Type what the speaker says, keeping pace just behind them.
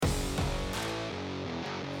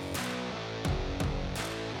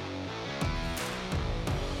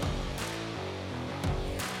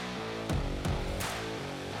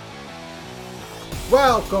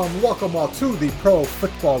Welcome all to the Pro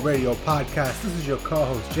Football Radio Podcast. This is your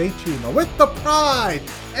co-host, Jay Chima, with the pride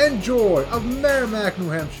and joy of Merrimack, New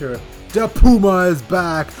Hampshire. The Puma is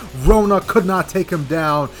back. Rona could not take him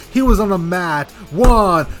down. He was on the mat.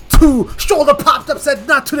 1, 2, shoulder popped up, said,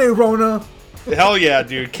 "Not today, Rona." Hell yeah,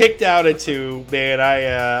 dude. Kicked out at 2. Man,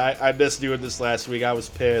 I missed doing this last week. I was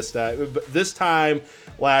pissed. This time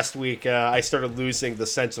last week, I started losing the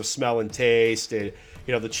sense of smell and taste. And,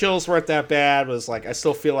 the chills weren't that bad. It was like, I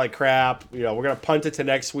still feel like crap. We're going to punt it to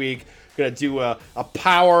next week. We're going to do a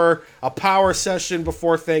power session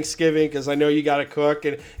before Thanksgiving because I know you got to cook.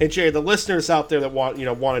 And Jay, the listeners out there that want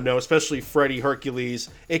to know, especially Freddie Hercules,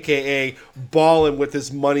 a.k.a. balling with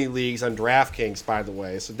his money leagues on DraftKings, by the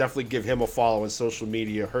way. So definitely give him a follow on social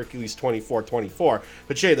media, Hercules2424.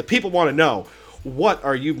 But Jay, the people want to know, what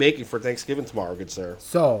are you making for Thanksgiving tomorrow, good sir?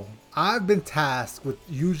 So, I've been tasked with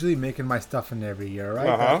usually making my stuffing every year, right?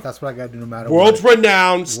 Uh-huh. That's what I got to do no matter what.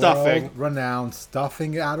 World-renowned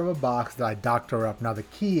stuffing out of a box that I doctor up. Now, the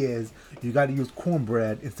key is you got to use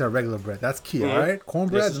cornbread instead of regular bread. That's key, all right?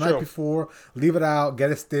 Cornbread the night before, leave it out, get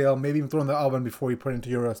it stale, maybe even throw it in the oven before you put it into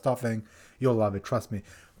your stuffing. You'll love it, trust me.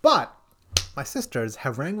 But my sisters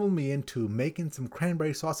have wrangled me into making some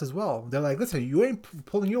cranberry sauce as well. They're like, listen, you ain't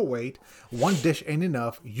pulling your weight. One dish ain't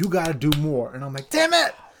enough. You got to do more. And I'm like, damn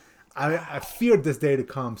it. I feared this day to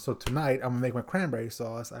come. So tonight, I'm going to make my cranberry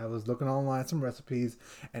sauce. I was looking online, some recipes,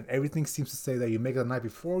 and everything seems to say that you make it the night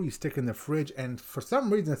before, you stick it in the fridge. And for some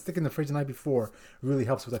reason, sticking in the fridge the night before really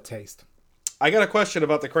helps with the taste. I got a question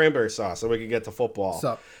about the cranberry sauce, so we can get to football. What's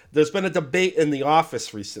up? There's been a debate in the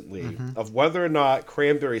office recently of whether or not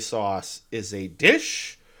cranberry sauce is a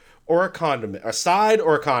dish or a condiment, a side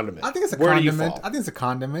or a condiment. I think it's a Where condiment. Do you fall? I think it's a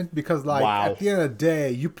condiment because, at the end of the day,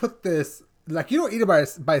 you put this. You don't eat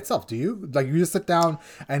it by itself, do you? You just sit down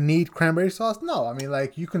and need cranberry sauce? No. I mean,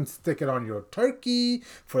 you can stick it on your turkey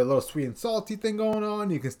for a little sweet and salty thing going on.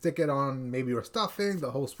 You can stick it on maybe your stuffing, the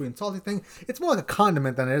whole sweet and salty thing. It's more like a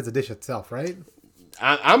condiment than it is a dish itself, right?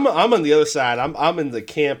 I'm on the other side. I'm in the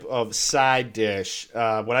camp of side dish.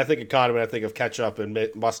 When I think of condiment, I think of ketchup and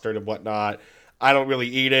mustard and whatnot. I don't really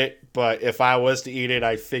eat it, but if I was to eat it,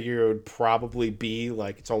 I figure it would probably be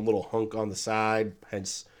its own little hunk on the side,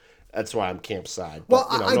 hence... That's why I'm campside. Well,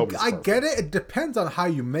 I get it. It depends on how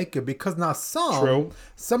you make it because now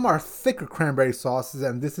some are thicker cranberry sauces,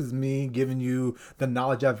 and this is me giving you the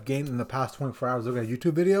knowledge I've gained in the past 24 hours looking at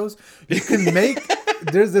YouTube videos. You can make...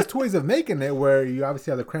 There's 2 ways of making it where you obviously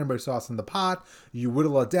have the cranberry sauce in the pot. You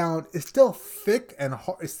whittle it down. It's still thick and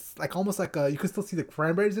hard. It's almost like you can still see the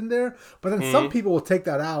cranberries in there. But then some people will take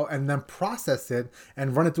that out and then process it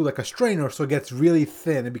and run it through a strainer so it gets really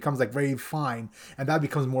thin. It becomes very fine. And that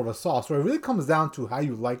becomes more of a sauce. So it really comes down to how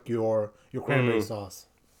you like your cranberry sauce.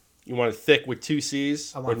 You want it thick with 2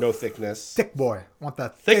 C's or no thickness? Thick boy. I want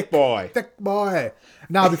that thick boy. Thick boy.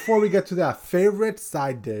 Now, before we get to that, favorite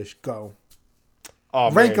side dish, go. Oh,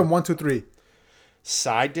 rank them 1, 2, 3.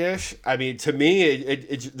 Side dish? I mean, to me,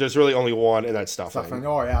 there's really only one, and that's stuffing.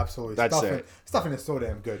 Oh, yeah, absolutely. That's it. Stuffing is so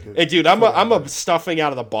damn good, dude. And dude, I'm a stuffing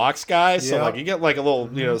out of the box guy. So you get a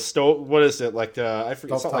little, stove. What is it? I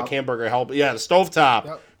forget. It's not like hamburger help. Yeah, the stovetop.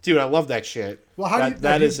 Yep. Dude, I love that shit. Well, how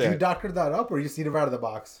do you doctor that up, or you just eat it out of the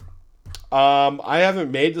box? I haven't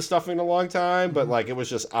made the stuffing in a long time, but it was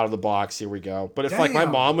just out of the box. Here we go. But if my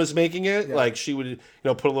mom was making it, she would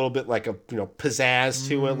put a little bit a pizzazz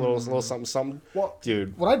to it, little something. Well,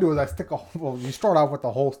 dude, what I do is you start off with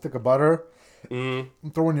a whole stick of butter,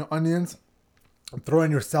 throw in your onions, throw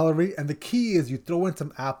in your celery, and the key is you throw in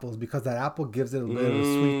some apples because that apple gives it a little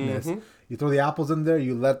sweetness. You throw the apples in there,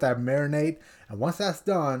 you let that marinate, and once that's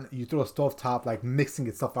done, you throw a stovetop mixing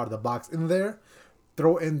itself out of the box in there.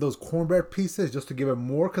 Throw in those cornbread pieces just to give it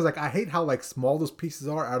more, because I hate how small those pieces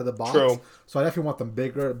are out of the box. True. So I definitely want them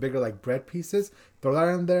bigger bread pieces. Throw that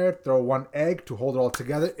in there. Throw 1 egg to hold it all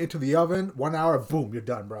together into the oven. 1 hour, boom, you're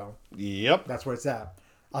done, bro. Yep. That's where it's at.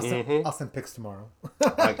 I'll send pics tomorrow.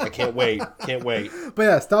 I can't wait. Can't wait. But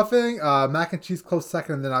yeah, stuffing, mac and cheese close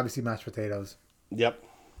second, and then obviously mashed potatoes. Yep.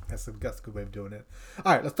 That's a good way of doing it.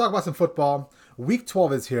 All right, let's talk about some football. Week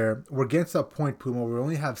 12 is here. We're getting to a point, Puma. We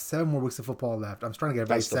only have 7 more weeks of football left. I'm starting to get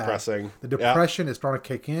very sad. That's depressing. The depression is starting to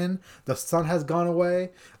kick in. The sun has gone away.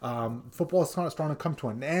 Football is starting to come to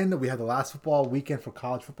an end. We have the last football weekend for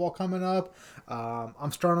college football coming up.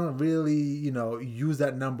 I'm starting to really, use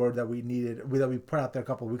that number that we needed, that we put out there a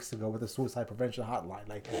couple of weeks ago with the suicide prevention hotline.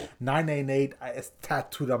 988, it's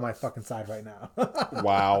tattooed on my fucking side right now.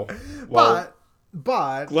 Wow. Well,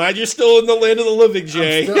 But glad you're still in the land of the living,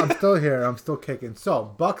 Jay. I'm still here. I'm still kicking. So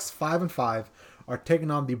Bucks 5-5, are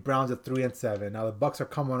taking on the Browns at 3-7. Now the Bucks are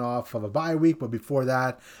coming off of a bye week, but before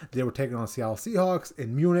that, they were taking on Seattle Seahawks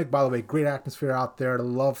in Munich. By the way, great atmosphere out there. I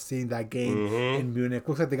love seeing that game in Munich.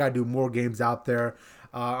 Looks like they got to do more games out there.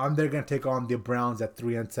 They're going to take on the Browns at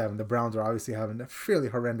 3-7. The Browns are obviously having a fairly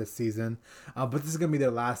horrendous season, but this is going to be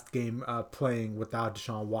their last game playing without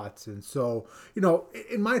Deshaun Watson. So,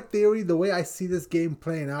 in my theory, the way I see this game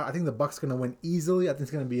playing out, I think the Bucs are going to win easily. I think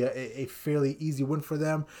it's going to be a fairly easy win for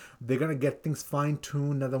them. They're going to get things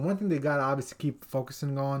fine-tuned. Now, the one thing they got to obviously keep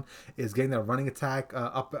focusing on is getting their running attack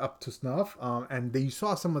up to snuff, and you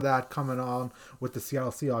saw some of that coming on with the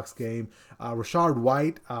Seattle Seahawks game. Rachaad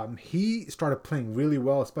White, he started playing really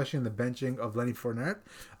well, especially in the benching of Lenny Fournette.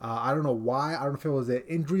 I don't know why. I don't know if it was an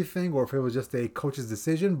injury thing or if it was just a coach's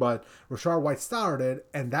decision, but Rachaad White started,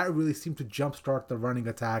 and that really seemed to jumpstart the running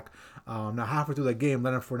attack. Now, halfway through the game,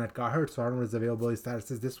 Leonard Fournette got hurt, so I don't know what his availability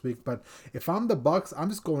status is this week. But if I'm the Bucs, I'm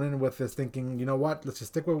just going in with this thinking, you know what, let's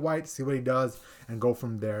just stick with White, see what he does, and go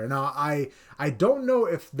from there. Now, I don't know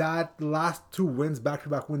if that last two wins,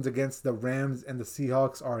 back-to-back wins against the Rams and the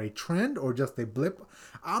Seahawks are a trend or just a blip.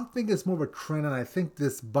 I'm thinking it's more of a trend, and I think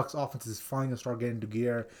this Bucs offense is finally going to start getting into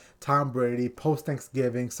gear. Tom Brady,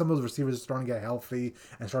 post-Thanksgiving, some of those receivers are starting to get healthy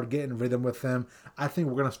and start getting rhythm with them. I think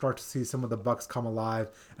we're going to start to see some of the Bucs come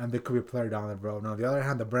alive, and they could be a player down the road. Now, on the other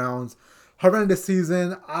hand, the Browns, horrendous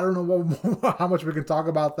season. I don't know how much we can talk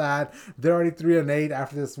about that. They're already 3-8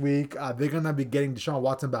 after this week. They're going to be getting Deshaun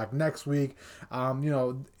Watson back next week.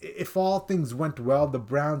 If all things went well, the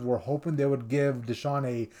Browns were hoping they would give Deshaun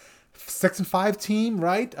a 6-5 team,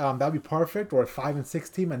 right? That'd be perfect, or a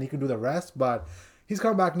 5-6 team, and he can do the rest. But he's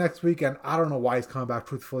coming back next week, and I don't know why he's coming back.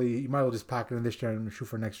 Truthfully, you might as well just pack it in this year and shoot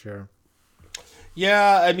for next year.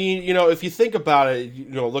 Yeah, I mean, if you think about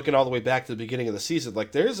it, looking all the way back to the beginning of the season,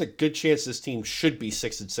 like there's a good chance this team should be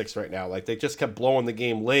 6-6 right now. Like they just kept blowing the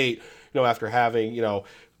game late, after having,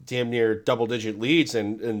 damn near double-digit leads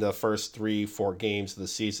in the first 3-4 games of the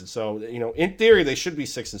season. So, in theory, they should be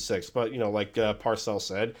 6-6. But, like Parcells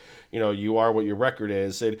said, you are what your record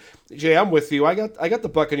is. And Jay, I'm with you. I got the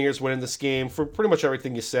Buccaneers winning this game for pretty much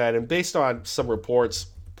everything you said. And based on some reports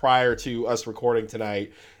prior to us recording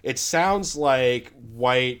tonight, it sounds like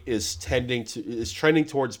White is trending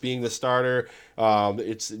towards being the starter.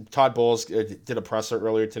 It's Todd Bowles did a presser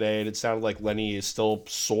earlier today, and it sounded like Lenny is still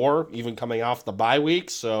sore, even coming off the bye week.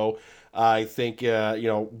 So I think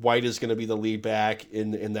White is going to be the lead back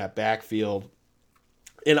in that backfield,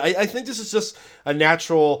 and I think this is just a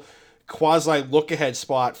natural quasi look-ahead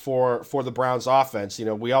spot for the Browns offense.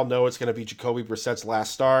 We all know it's going to be Jacoby Brissett's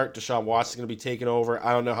last start. Deshaun Watson's going to be taking over.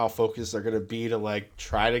 I don't know how focused they're going to be to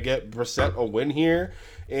try to get Brissett a win here.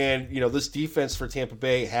 And this defense for Tampa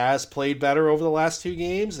Bay has played better over the last two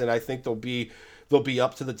games, and I think they'll be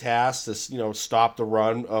up to the task to stop the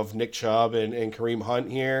run of Nick Chubb and Kareem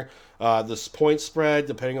Hunt here. This point spread,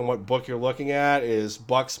 depending on what book you're looking at, is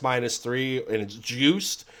Bucks -3, and it's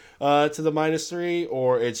juiced to the -3,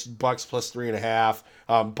 or it's Bucks +3.5,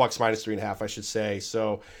 Bucks -3.5, I should say.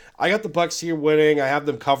 So I got the Bucks here winning. I have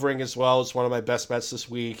them covering as well. It's one of my best bets this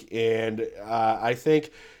week, and I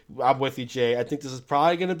think I'm with you, Jay. I think this is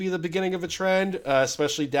probably going to be the beginning of a trend,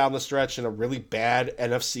 especially down the stretch in a really bad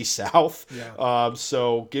NFC South. Yeah.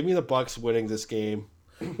 So give me the Bucks winning this game.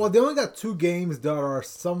 Well, they only got two games that are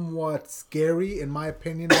somewhat scary, in my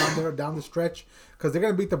opinion, down the stretch, because they're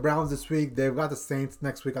going to beat the Browns this week. They've got the Saints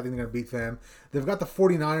next week. I think they're going to beat them. They've got the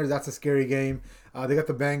 49ers. That's a scary game. They got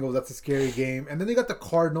the Bengals. That's a scary game. And then they got the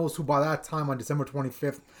Cardinals, who by that time on December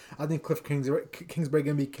 25th, I think Cliff Kingsbury going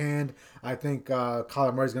to be canned. I think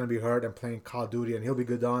Kyler Murray's going to be hurt and playing Call of Duty, and he'll be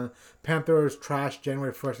good on. Panthers, trash,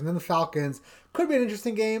 January 1st. And then the Falcons. Could be an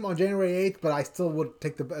interesting game on January 8th, but I still would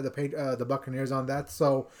take the Buccaneers on that.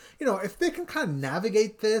 So, if they can kind of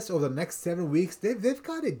navigate this over the next 7 weeks, they've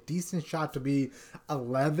got a decent shot to be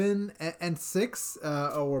 11-6,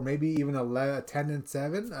 or maybe even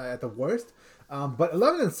 10-7 at the worst. But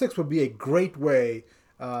 11-6 would be a great way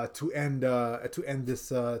to end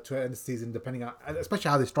this season, depending on, especially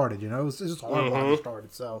how they started. It was just horrible how they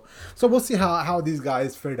started. So we'll see how these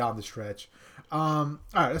guys fare down the stretch. All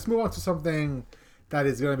right, let's move on to something that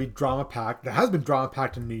is going to be drama-packed. That has been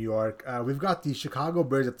drama-packed in New York. We've got the Chicago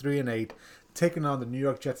Bears at 3-8, taking on the New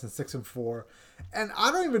York Jets at 6-4. And I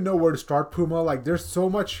don't even know where to start, Puma. There's so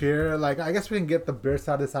much here. I guess we can get the Bears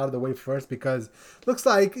side out of the way first, because looks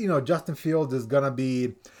like, Justin Fields is going to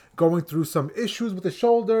be going through some issues with the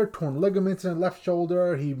shoulder, torn ligaments in the left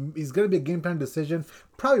shoulder. He's going to be a game plan decision.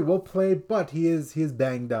 probably will play, but he is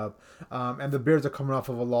banged up. And the Bears are coming off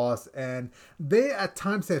of a loss, and they at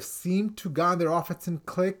times have seemed to got their offense in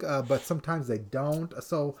click, but sometimes they don't.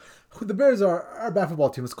 So the Bears are a bad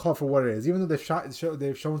football team. It's called for what it is. Even though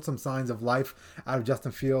they've shown some signs of life out of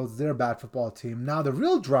Justin Fields, they're a bad football team. Now the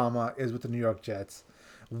real drama is with the New York Jets.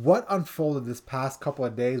 What unfolded this past couple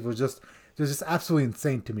of days was just absolutely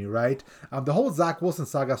insane to me, right? The whole Zach Wilson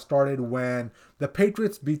saga started when the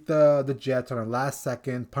Patriots beat the Jets on a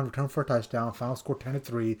last-second punt return for a touchdown, final score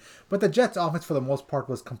 10-3. But the Jets' offense, for the most part,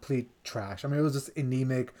 was complete trash. I mean, it was just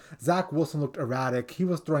anemic. Zach Wilson looked erratic. He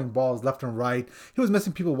was throwing balls left and right. He was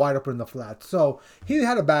missing people wide open in the flat. So he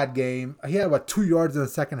had a bad game. He had, 2 yards in the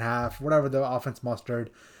second half, whatever the offense mustered.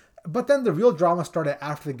 But then the real drama started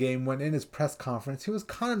after the game when in his press conference, he was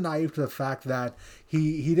kind of naive to the fact that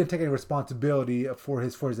he didn't take any responsibility for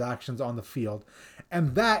his actions on the field.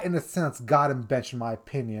 And that, in a sense, got him benched, in my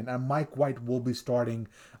opinion. And Mike White will be starting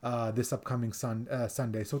this upcoming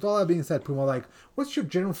Sunday. So with all that being said, Puma, what's your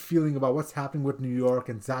general feeling about what's happening with New York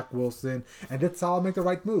and Zach Wilson? And did Saleh make the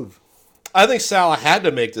right move? I think Saleh had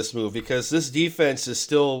to make this move because this defense is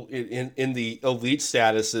still in the elite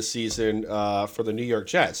status this season for the New York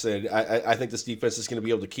Jets. And I think this defense is going to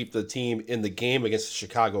be able to keep the team in the game against the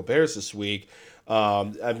Chicago Bears this week.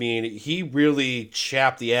 I mean, he really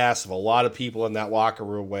chapped the ass of a lot of people in that locker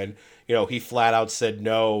room when, he flat out said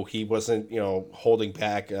no. He wasn't, holding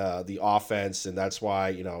back the offense, and that's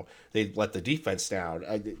why, they let the defense down.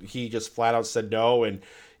 He just flat out said no, and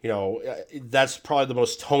that's probably the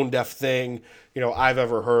most tone-deaf thing, I've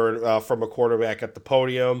ever heard from a quarterback at the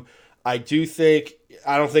podium. I don't think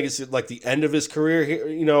it's like the end of his career,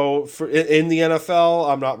 in the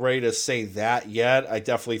NFL. I'm not ready to say that yet. I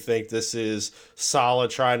definitely think this is Saleh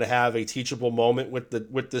trying to have a teachable moment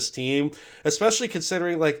with this team, especially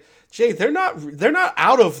considering Jay, they're not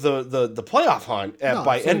out of the playoff hunt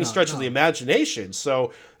by any stretch of the imagination.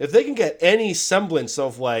 So if they can get any semblance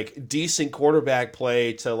of decent quarterback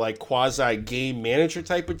play to quasi game manager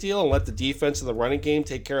type of deal and let the defense and the running game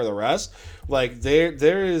take care of the rest,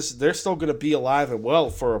 they're still going to be alive and well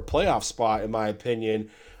for a playoff spot, in my opinion.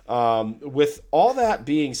 With all that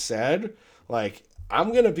being said,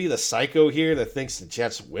 I'm going to be the psycho here that thinks the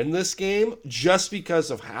Jets win this game just because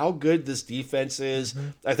of how good this defense is. Mm-hmm.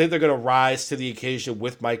 I think they're going to rise to the occasion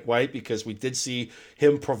with Mike White because we did see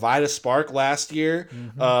him provide a spark last year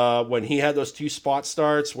when he had those 2 spot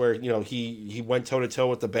starts where, he went toe-to-toe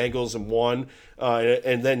with the Bengals and won.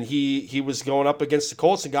 And then he was going up against the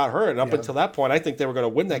Colts and got hurt. And up until that point, I think they were going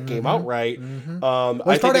to win that game outright. He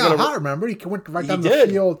started out hot, remember? He went right down the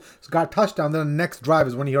field, got a touchdown. Then the next drive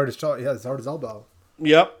is when he hurt his elbow.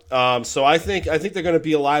 Yep. So I think they're going to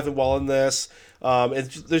be alive and well in this.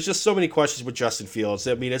 There's just so many questions with Justin Fields.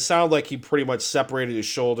 I mean, it sounded like he pretty much separated his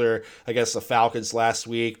shoulder against the Falcons last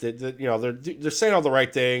week. They're saying all the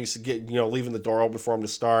right things, leaving the door open for him to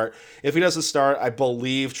start. If he doesn't start, I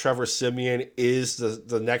believe Trevor Siemian is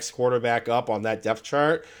the next quarterback up on that depth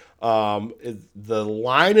chart. The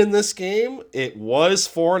line in this game, it was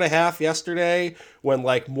 4.5 yesterday when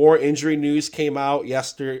more injury news came out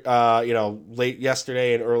late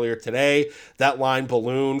yesterday and earlier today. That line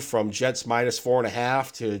ballooned from Jets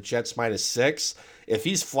 -4.5 to Jets -6. If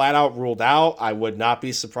he's flat out ruled out, I would not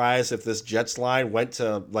be surprised if this Jets line went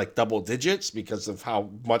to double digits because of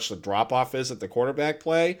how much the drop off is at the quarterback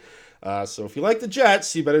play. So if you like the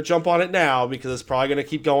Jets, you better jump on it now because it's probably going to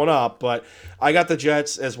keep going up. But I got the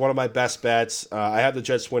Jets as one of my best bets. I have the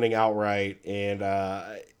Jets winning outright. And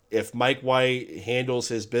if Mike White handles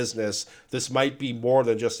his business, this might be more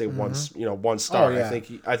than just a one start. Oh, yeah.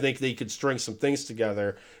 I think they could string some things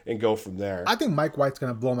together and go from there. I think Mike White's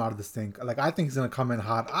going to blow him out of the stink. I think he's going to come in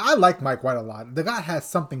hot. I like Mike White a lot. The guy has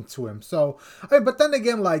something to him. So, but then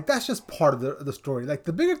again, that's just part of the story.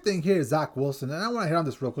 The bigger thing here is Zach Wilson. And I want to hit on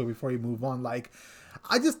this real quick before you move on.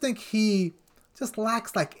 I just think he just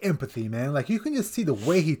lacks empathy, man. You can just see the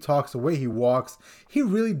way he talks, the way he walks. He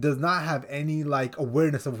really does not have any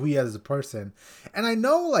awareness of who he is as a person. And I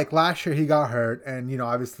know last year he got hurt, and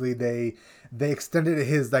obviously they extended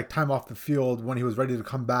his time off the field when he was ready to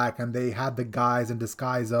come back, and they had the guys in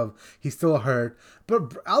disguise of he's still hurt.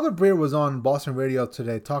 But Albert Breer was on Boston Radio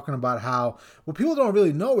today talking about how what people don't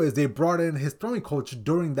really know is they brought in his throwing coach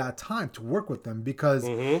during that time to work with them because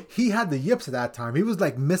he had the yips at that time. He was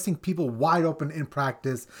missing people wide open in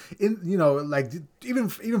practice.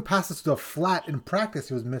 Even passes to the flat in practice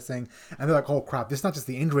he was missing. And they're oh crap, this is not just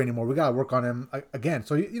the injury anymore. We got to work on him again.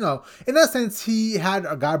 So, in that sense, he had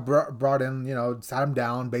a guy brought in him, sat him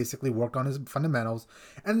down, basically worked on his fundamentals.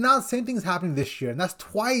 And now the same thing's happening this year. And that's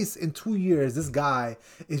twice in 2 years this guy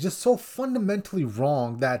is just so fundamentally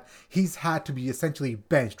wrong that he's had to be essentially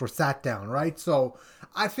benched or sat down, right? So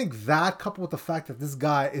I think that, coupled with the fact that this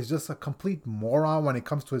guy is just a complete moron when it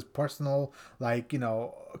comes to his personal,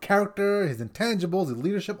 character, his intangibles, his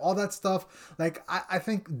leadership, all that stuff. I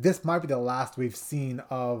think this might be the last we've seen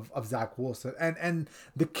of Zach Wilson. And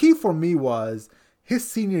the key for me was his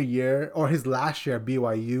senior year or his last year at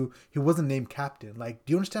BYU, he wasn't named captain. Do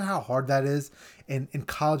you understand how hard that is in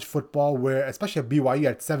college football, where especially at BYU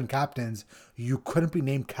at 7 captains, you couldn't be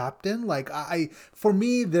named captain? For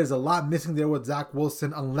me, there's a lot missing there with Zach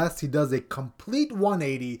Wilson unless he does a complete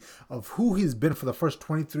 180 of who he's been for the first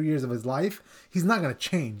 23 years of his life. He's not going to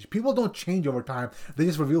change. People don't change over time. They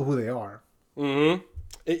just reveal who they are. Mm-hmm.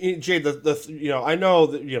 Jay, I know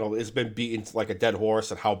that it's been beaten like a dead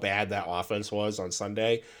horse and how bad that offense was on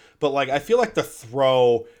Sunday, but I feel like the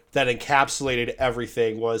throw that encapsulated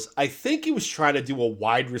everything was, I think he was trying to do a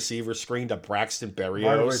wide receiver screen to Braxton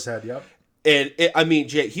Berrios. Head, yep. And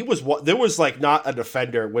Jay, there was not a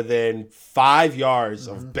defender within 5 yards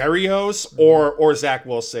of Berrios or Zach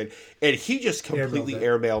Wilson, and he just completely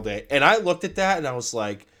airmailed it. And I looked at that and I was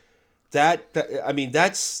like,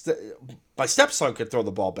 that's my stepson could throw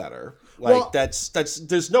the ball better.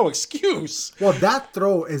 There's no excuse. Well, that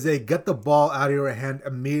throw is a get the ball out of your hand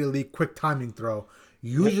immediately, quick timing throw.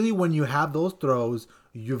 Usually when you have those throws,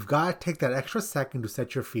 you've got to take that extra second to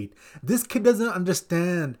set your feet. This kid doesn't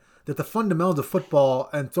understand that the fundamentals of football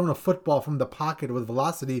and throwing a football from the pocket with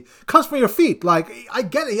velocity comes from your feet. I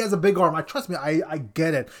get it. He has a big arm. Trust me, I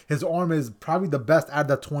get it. His arm is probably the best out of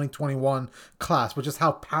the 2021 class, which is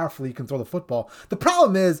how powerfully he can throw the football. The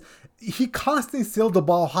problem is he constantly sails the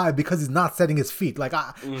ball high because he's not setting his feet.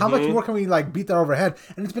 How much more can we beat that overhead?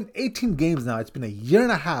 And it's been 18 games now. It's been a year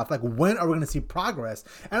and a half. When are we going to see progress?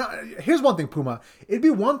 And here's one thing, Puma. It'd be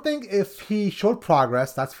one thing if he showed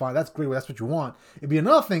progress. That's fine. That's great. That's what you want. It'd be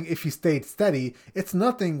another thing if he stayed steady. It's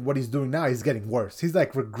nothing what he's doing now. He's getting worse. He's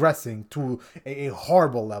regressing to a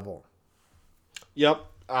horrible level. Yep.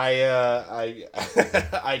 I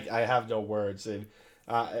have no words. And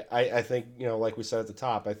I think, like we said at the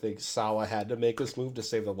top, I think Saleh had to make this move to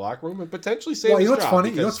save the locker room and potentially save his job. You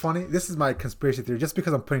know what's funny? This is my conspiracy theory, just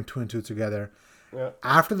because I'm putting 2 and 2 together. Yeah.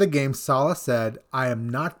 After the game, Saleh said, I am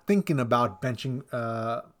not thinking about benching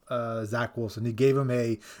Zach Wilson. He gave him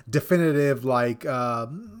a definitive,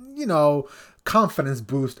 confidence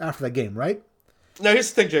boost after the game, right? Now, here's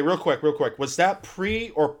the thing, Jay, real quick. Was that pre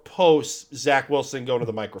or post Zach Wilson going to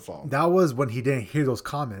the microphone? That was when he didn't hear those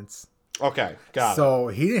comments. Okay, got it. So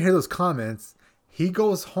he didn't hear those comments. He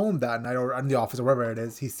goes home that night or in the office or wherever it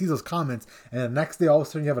is. He sees those comments, and the next day, all of a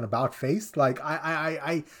sudden, you have an about face.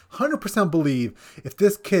 I 100% believe if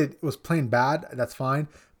this kid was playing bad, that's fine.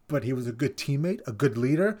 But he was a good teammate, a good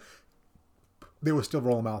leader, they would still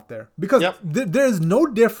roll him out there. Because there's no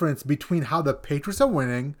difference between how the Patriots are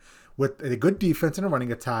winning with a good defense and a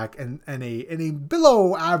running attack and a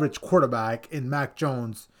below average quarterback in Mac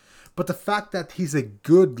Jones. But the fact that he's a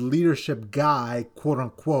good leadership guy, quote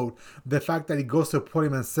unquote, the fact that he goes to the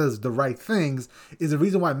podium and says the right things is the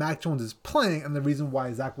reason why Mac Jones is playing and the reason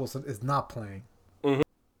why Zach Wilson is not playing. Mm-hmm.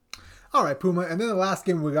 All right, Puma. And then the last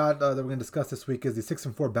game we got that we're going to discuss this week is the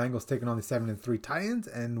 6-4 Bengals taking on the 7-3 Titans,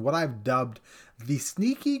 and what I've dubbed the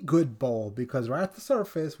sneaky good bowl, because right at the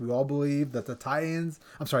surface, we all believe that the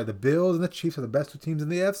Bills and the Chiefs are the best 2 teams in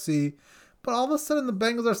the AFC. But all of a sudden, the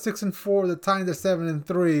Bengals are 6-4, the Titans are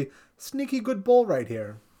 7-3. Sneaky good bowl right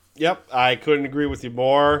here. Yep, I couldn't agree with you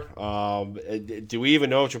more. Do we even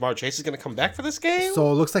know if Ja'Marr Chase is going to come back for this game?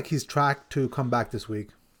 So it looks like he's tracked to come back this week.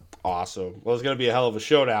 Awesome. Well, it's going to be a hell of a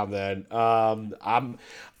showdown then. I'm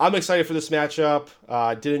excited for this matchup.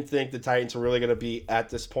 Didn't think the Titans were really going to be at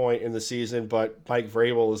this point in the season, but Mike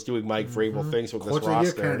Vrabel is doing Mike Vrabel things with this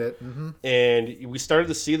roster. And we started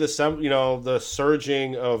to see the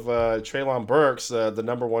surging of Treylon Burks, the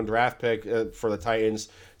number 1 draft pick for the Titans,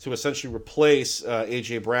 to essentially replace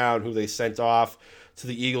A.J. Brown, who they sent off to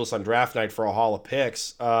the Eagles on draft night for a haul of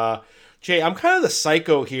picks. Jay, I'm kind of the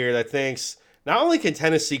psycho here that thinks not only can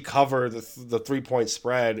Tennessee cover the 3-point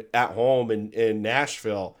spread at home in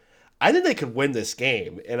Nashville, I think they could win this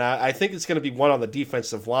game. And I think it's going to be one on the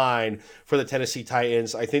defensive line for the Tennessee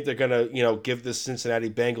Titans. I think they're going to, give this Cincinnati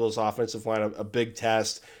Bengals offensive line a big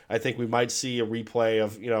test. I think we might see a replay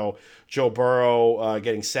of, Joe Burrow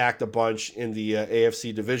getting sacked a bunch in the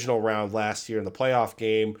AFC divisional round last year in the playoff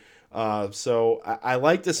game. So I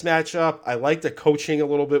like this matchup. I like the coaching a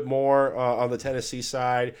little bit more on the Tennessee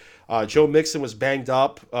side. Joe Mixon was banged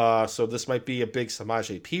up, so this might be a big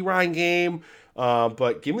Samaje Perine game.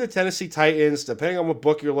 But give me the Tennessee Titans. Depending on what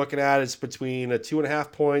book you're looking at, it's between a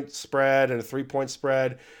 2.5-point spread and a 3-point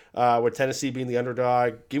spread. With Tennessee being the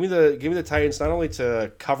underdog, give me the Titans not only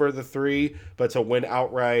to cover the 3, but to win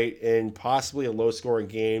outright in possibly a low-scoring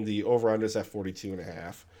game. The over/under is at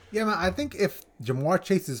 42.5. Yeah, man, I think if Ja'Marr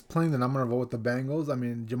Chase is playing, then I'm going to vote with the Bengals. I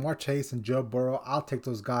mean, Ja'Marr Chase and Joe Burrow, I'll take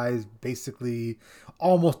those guys basically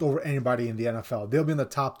almost over anybody in the NFL. They'll be in the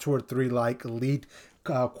top 2 or 3, like, elite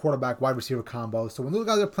quarterback wide receiver combo. So when those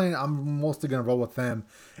guys are playing, I'm mostly going to roll with them.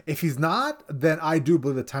 If he's not, then I do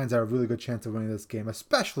believe the Titans have a really good chance of winning this game,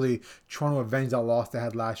 especially trying to avenge that loss they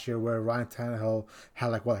had last year where Ryan Tannehill had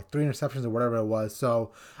like 3 interceptions or whatever it was.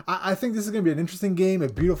 So I think this is going to be an interesting game, a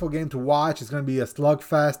beautiful game to watch. It's going to be a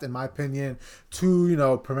slugfest, in my opinion.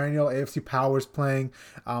 2, perennial AFC powers playing.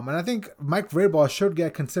 And I think Mike Vrabel should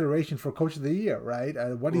get consideration for Coach of the Year, right?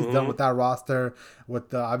 What he's done with that roster,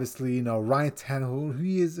 with obviously, Ryan Tannehill,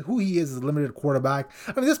 who he is as a limited quarterback.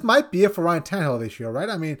 I mean, this might be it for Ryan Tannehill this year, right?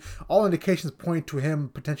 I mean, all indications point to him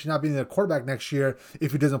potentially not being the quarterback next year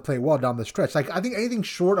if he doesn't play well down the stretch. Like, I think anything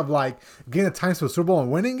short of getting the Titans to a Super Bowl and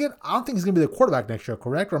winning it, I don't think he's going to be the quarterback next year,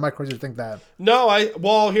 correct? Or am I crazy to think that? No,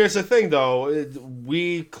 well, here's the thing though.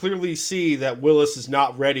 We clearly see that Willis is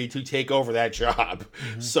not ready to take over that job.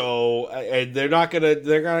 Mm-hmm. So, and they're not going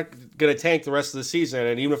to tank the rest of the season,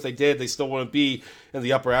 and even if they did, they still wouldn't be in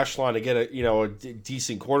the upper echelon to get a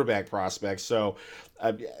decent quarterback prospect. So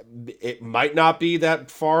it might not be that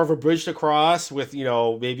far of a bridge to cross with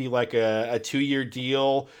maybe like a 2-year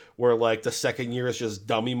deal where like the second year is just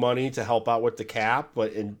dummy money to help out with the cap,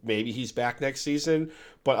 and maybe he's back next season.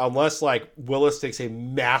 But unless like Willis takes a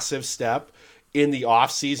massive step in the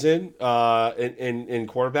offseason in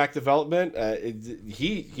quarterback development,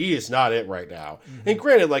 he is not it right now. Mm-hmm. And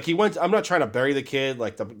granted, like I'm not trying to bury the kid.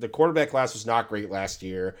 Like the quarterback class was not great last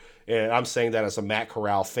year, and I'm saying that as a Matt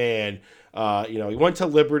Corral fan. He went to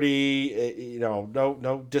Liberty.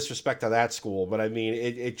 No disrespect to that school, but I mean,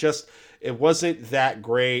 it wasn't that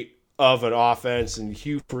great of an offense. And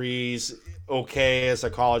Hugh Freeze, okay as a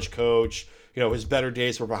college coach. His better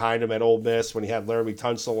days were behind him at Ole Miss when he had Laramie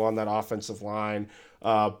Tunsil on that offensive line.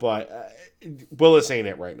 But Willis ain't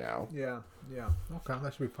it right now. Yeah. Okay,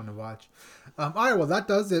 that should be fun to watch. All right, well, that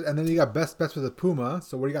does it. And then you got best bets with the Puma.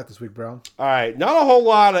 So what do you got this week, bro? All right, not a whole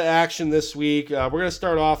lot of action this week. We're going to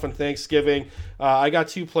start off on Thanksgiving. I got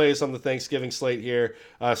 2 plays on the Thanksgiving slate here.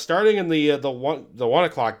 Starting in the 1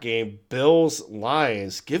 o'clock game,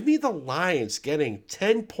 Bills-Lions. Give me the Lions getting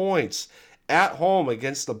 10 points at home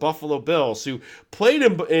against the Buffalo Bills, who played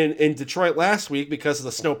in Detroit last week because of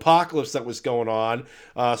the snowpocalypse that was going on.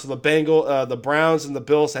 So the Browns and the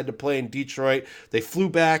Bills had to play in Detroit. They flew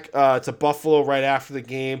back to Buffalo right after the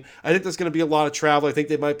game. I think there's going to be a lot of travel. I think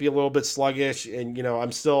they might be a little bit sluggish, and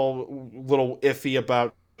I'm still a little iffy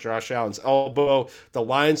about Josh Allen's elbow. The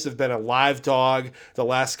Lions have been a live dog the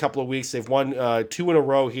last couple of weeks. They've won 2 in a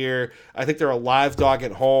row here. I think they're a live dog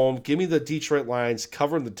at home. Give me the Detroit Lions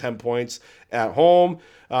covering the 10 points at home.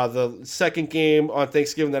 The second game on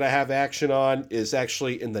Thanksgiving that I have action on is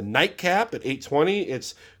actually in the nightcap at 8:20.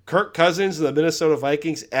 It's Kirk Cousins and the Minnesota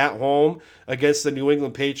Vikings at home against the New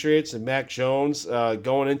England Patriots and Mac Jones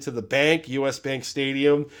going into the bank, U.S. Bank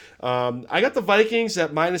Stadium. I got the Vikings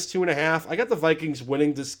at -2.5. I got the Vikings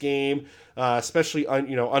winning this game, especially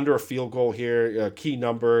under a field goal here, a key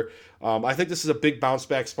number. I think this is a big bounce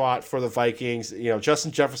back spot for the Vikings.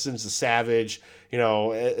 Justin Jefferson's a savage.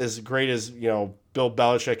 As great as Bill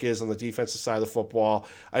Belichick is on the defensive side of the football,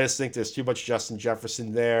 I just think there's too much Justin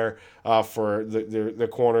Jefferson there for the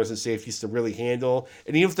corners and safeties to really handle.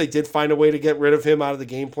 And even if they did find a way to get rid of him out of the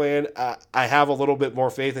game plan, I have a little bit more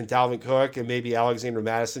faith in Dalvin Cook and maybe Alexander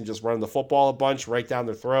Mattison just running the football a bunch right down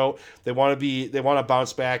their throat. They want to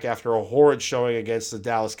bounce back after a horrid showing against the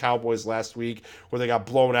Dallas Cowboys last week, where they got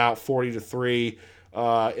blown out 40-3.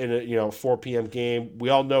 In a 4 p.m. game. We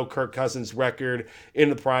all know Kirk Cousins' record in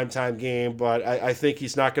the primetime game, but I think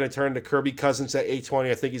he's not going to turn to Kirby Cousins at 8:20.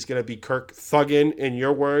 I think he's going to be Kirk Thuggin, in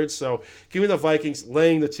your words. So give me the Vikings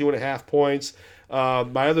laying the 2.5 points.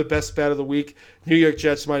 My other best bet of the week, New York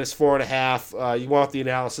Jets -4.5. You want the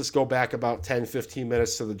analysis, go back about 10-15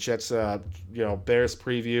 minutes to the Jets Bears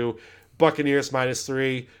preview. Buccaneers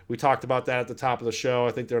 -3. We talked about that at the top of the show.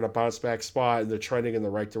 I think they're in a bounce back spot and they're trending in the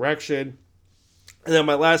right direction. And then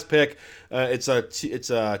my last pick, it's a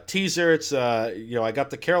teaser. It's I got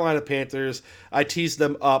the Carolina Panthers. I teased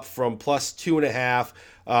them up from plus 2.5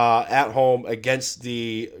 at home against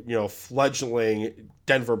the fledgling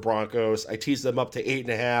Denver Broncos. I teased them up to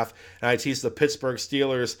 8.5, and I teased the Pittsburgh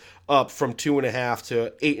Steelers up from 2.5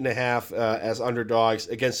 to 8.5 as underdogs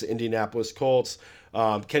against the Indianapolis Colts.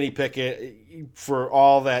 Kenny Pickett, for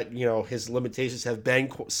all that his limitations have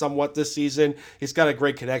been somewhat this season, he's got a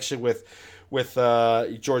great connection with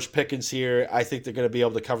George Pickens here. I think they're going to be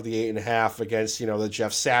able to cover the 8.5 against the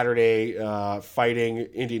Jeff Saturday fighting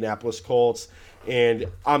Indianapolis Colts. And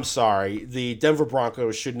I'm sorry, the Denver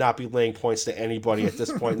Broncos should not be laying points to anybody at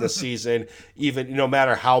this point in the season, even no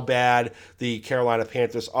matter how bad the Carolina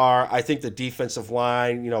Panthers are. I think the defensive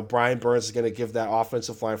line, Brian Burns is going to give that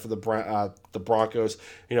offensive line for the Broncos,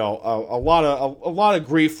 a lot of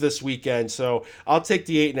grief this weekend. So I'll take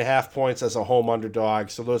the 8.5 points as a home underdog.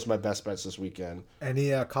 So those are my best bets this weekend. Any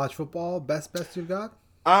college football bets you've got?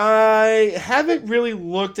 I haven't really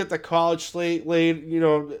looked at the college slate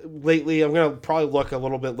lately. I'm gonna probably look a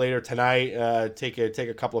little bit later tonight. Take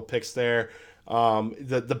a couple of picks there.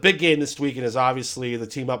 The big game this weekend is obviously the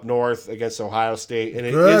team up north against Ohio State,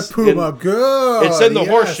 and good Puma. It's in the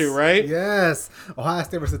horseshoe, right? Yes, Ohio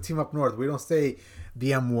State versus the team up north. We don't say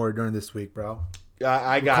the M word during this week, bro.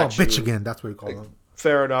 I got you. Michigan. That's what we call them.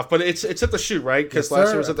 Fair enough, but it's at the shoot, right? Because last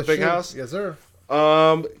year was at the big house. Yes, sir.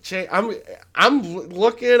 Jay, I'm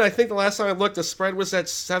looking. I think the last time I looked, the spread was at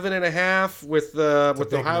 7.5 with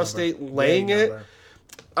Ohio State laying it.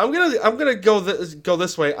 I'm gonna go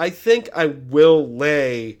this way. I think I will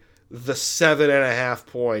lay the 7.5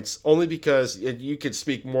 points only because you could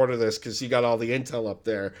speak more to this because you got all the intel up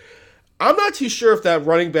there. I'm not too sure if that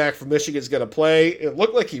running back from Michigan is going to play. It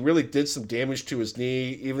looked like he really did some damage to his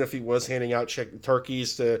knee, even if he was handing out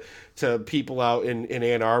turkeys to people out in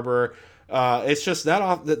Ann Arbor. It's just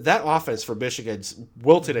that offense for Michigan's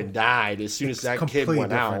wilted and died as soon as that kid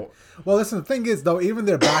went out. Well, listen, the thing is, though, even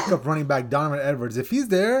their backup running back, Donovan Edwards, if he's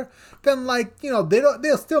there, then,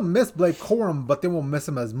 they'll still miss Blake Corum, but they won't miss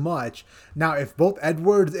him as much. Now, if both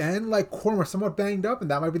Edwards and, Corum are somewhat banged up, and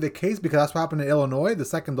that might be the case because that's what happened in Illinois, the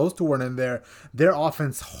second those two weren't in there, their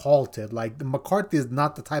offense halted. McCarthy is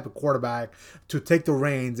not the type of quarterback to take the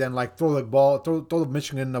reins and, throw the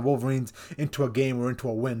Michigan Wolverines into a game or into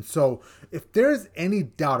a win. So, if there's any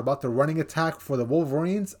doubt about the running attack for the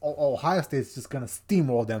Wolverines, Ohio State's just going to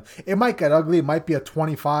steamroll them. It might get ugly. It might be a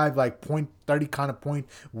 25, point 30 kind of point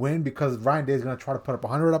win because Ryan Day is going to try to put up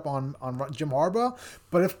 100 up on Jim Harbaugh.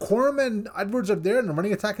 But if Corum and Edwards are there and the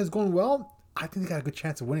running attack is going well, I think they got a good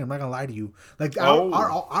chance of winning. I'm not going to lie to you.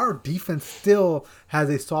 Our defense still has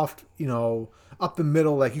a soft, up the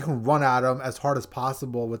middle, you can run at them as hard as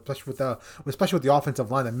possible, especially with the offensive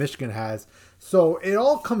line that Michigan has. So it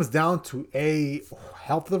all comes down to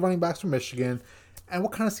help the running backs from Michigan, and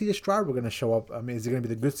what kind of CJ Stroud we're going to show up. I mean, is it going to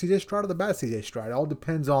be the good CJ Stroud or the bad CJ Stroud? It all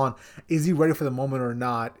depends on, is he ready for the moment or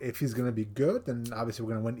not? If he's going to be good, then obviously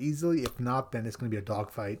we're going to win easily. If not, then it's going to be a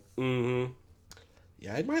dogfight. Mm-hmm.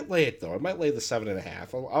 Yeah, I might lay it, though. I might lay the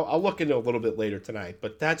 7.5. I'll look into it a little bit later tonight,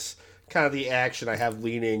 but that's kind of the action I have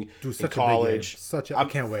leaning in college. I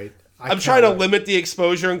can't wait. I'm trying to limit the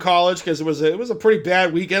exposure in college because it was a pretty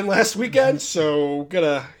bad weekend last weekend, so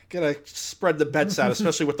gonna spread the bets out,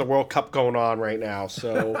 especially with the World Cup going on right now.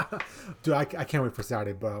 So, dude, I can't wait for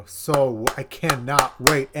Saturday, bro. So I cannot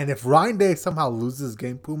wait. And if Ryan Day somehow loses his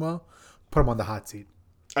game, Puma, put him on the hot seat.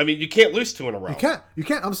 I mean, you can't lose 2 in a row. You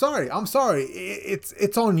can't. I'm sorry.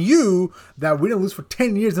 It's on you that we didn't lose for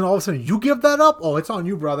 10 years and all of a sudden you give that up. Oh, it's on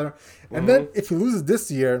you, brother. And then if he loses this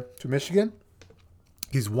year to Michigan,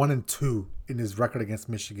 he's 1-2 in his record against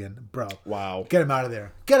Michigan, bro. Wow. Get him out of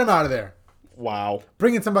there. Wow.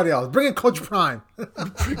 Bring in somebody else. Bring in Coach Prime.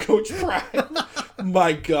 Coach Prime.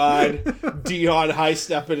 My God. Dion high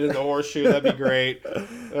stepping in the horseshoe. That'd be great.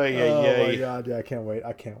 My God. Yeah, I can't wait.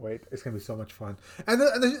 It's going to be so much fun. And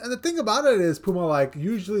the thing about it is, Puma,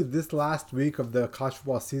 usually this last week of the college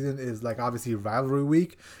football season is, obviously rivalry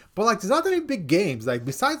week. But, there's not that many big games.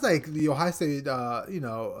 Besides, the Ohio State,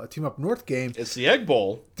 Team Up North game. It's the Egg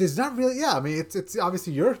Bowl. There's not really, yeah. I mean, it's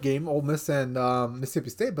obviously your game, Ole Miss and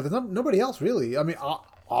Mississippi State. But there's nobody else, really. I mean,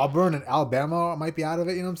 Auburn and Alabama might be out of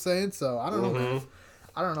it, you know what I'm saying? So, I don't know, man.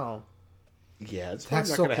 I don't know. Yeah, it's probably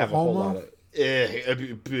not going to have a whole lot of...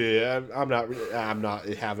 I'm not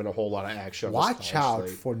having a whole lot of action. Watch out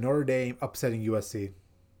for Notre Dame upsetting USC.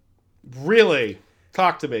 Really?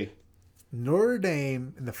 Talk to me. Notre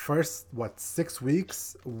Dame in the first 6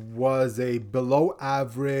 weeks was a below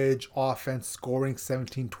average offense, scoring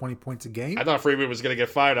 17-20 points a game. I thought Freeman was going to get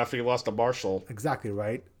fired after he lost to Marshall. Exactly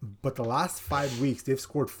right. But the last 5 weeks they've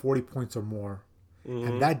scored 40 points or more.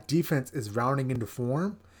 and that defense is rounding into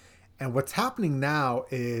form. And what's happening now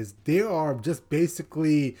is they are just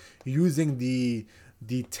basically using the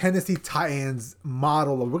Tennessee Titans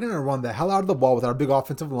model of we're going to run the hell out of the ball with our big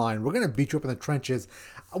offensive line. We're going to beat you up in the trenches.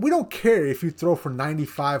 We don't care if you throw for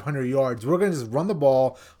 95, 100 yards. We're going to just run the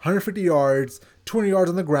ball, 150 yards, 200 yards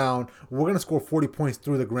on the ground. We're going to score 40 points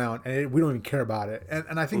through the ground, and we don't even care about it.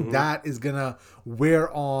 And I think that is going to wear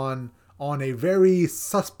on a very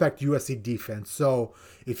suspect USC defense. So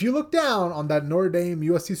if you look down on that Notre Dame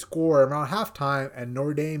USC score around halftime and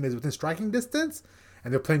Notre Dame is within striking distance,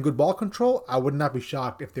 and they're playing good ball control, I would not be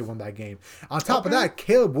shocked if they won that game. On top of that,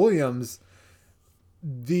 Caleb Williams,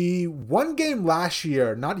 the one game last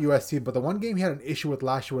year, not USC, but the one game he had an issue with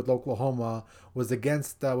last year with Oklahoma was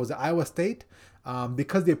against was it Iowa State,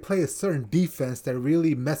 because they play a certain defense that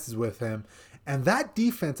really messes with him. And that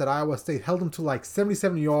defense at Iowa State held him to like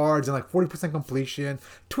 77 yards and like 40% completion,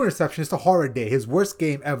 2 interceptions. It's a horror day. His worst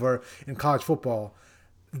game ever in college football.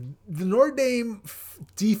 The Notre Dame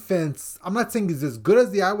defense, I'm not saying is as good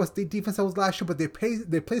as the Iowa State defense that was last year, but they play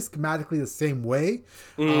schematically the same way.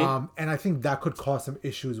 And I think that could cause some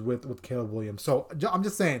issues with Caleb Williams. So I'm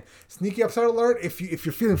just saying, sneaky upside alert. If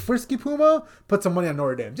you're feeling frisky, Puma, put some money on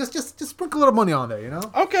Notre Dame. Just sprinkle a little money on there, you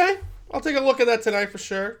know? Okay. I'll take a look at that tonight for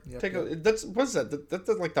sure. That's what is that? That's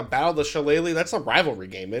like the Battle of the Shillelagh. That's a rivalry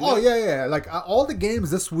game, isn't it? Yeah. Like all the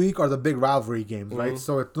games this week are the big rivalry games, right?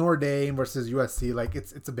 So it's Notre Dame versus USC. Like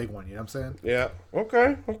it's a big one. You know what I'm saying? Yeah.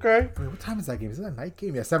 Okay. I mean, what time is that game? Is it a night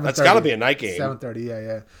game? Yeah, 7:30. That's got to be a night game. 7:30.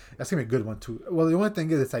 Yeah. That's gonna be a good one too. Well, the only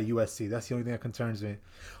thing is it's at USC. That's the only thing that concerns me.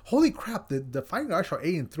 Holy crap! The Fighting Irish are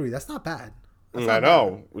 8-3. That's not bad. I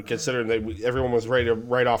know. Considering that everyone was ready to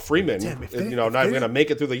write off Freeman, not even going to make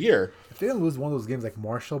it through the year. If they didn't lose one of those games like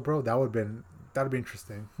Marshall, bro, that'd be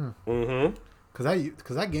interesting. Because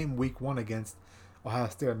that game week 1 against Ohio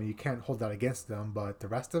State, I mean, you can't hold that against them, but the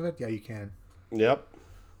rest of it, yeah, you can. Yep.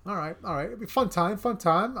 All right. It'll be fun time.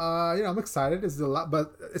 I'm excited. It's a lot,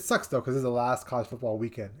 but it sucks though because it's the last college football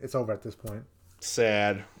weekend. It's over at this point.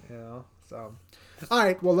 Sad. So, all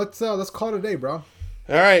right. Well, let's call it a day, bro.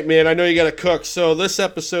 All right, man. I know you got to cook. So this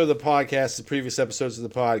episode of the podcast, the previous episodes of the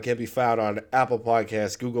pod, can be found on Apple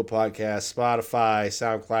Podcasts, Google Podcasts, Spotify,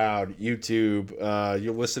 SoundCloud, YouTube.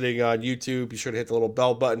 You're listening on YouTube. Be sure to hit the little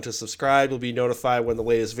bell button to subscribe. You'll be notified when the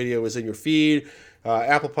latest video is in your feed.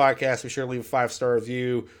 Apple Podcasts, be sure to leave a 5-star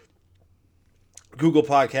review. Google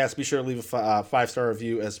Podcasts, be sure to leave a 5-star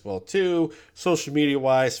review as well too. Social media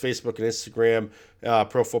wise, Facebook and Instagram,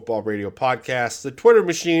 Pro Football Radio Podcast. The Twitter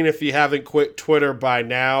machine, if you haven't quit Twitter by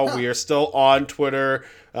now, we are still on Twitter.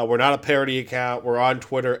 We're not a parody account. We're on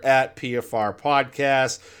Twitter at PFR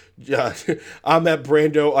Podcast. I'm at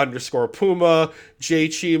Brando_Puma. Jay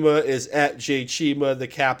Chima is at Jay Chima, the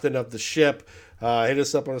captain of the ship. Hit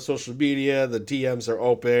us up on the social media. The DMs are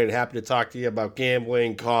open. Happy to talk to you about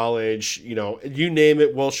gambling, college, you name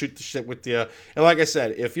it. We'll shoot the shit with you. And like I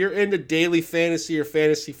said, if you're into daily fantasy or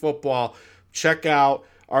fantasy football, check out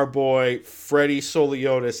our boy Freddie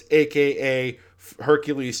Soliotis, a.k.a.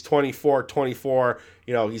 Hercules 2424.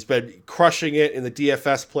 He's been crushing it in the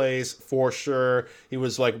DFS plays for sure. He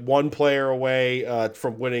was like one player away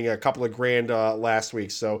from winning a couple of grand last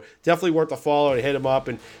week. So definitely worth a follow and hit him up.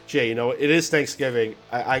 And Jay, it is Thanksgiving.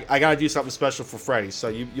 I got to do something special for Freddie. So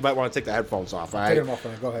you might want to take the headphones off, all right? Take them off,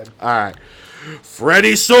 man. Go ahead. All right.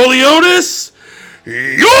 Freddie Soliotis,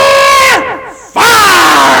 you're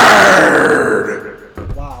fired!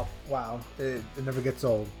 Wow. It never gets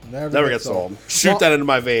old. Never gets old. Shoot that into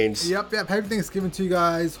my veins. Yep. Happy Thanksgiving to you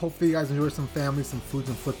guys. Hopefully you guys enjoy some family, some food,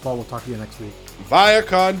 and football. We'll talk to you next week. Via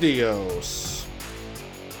con Dios.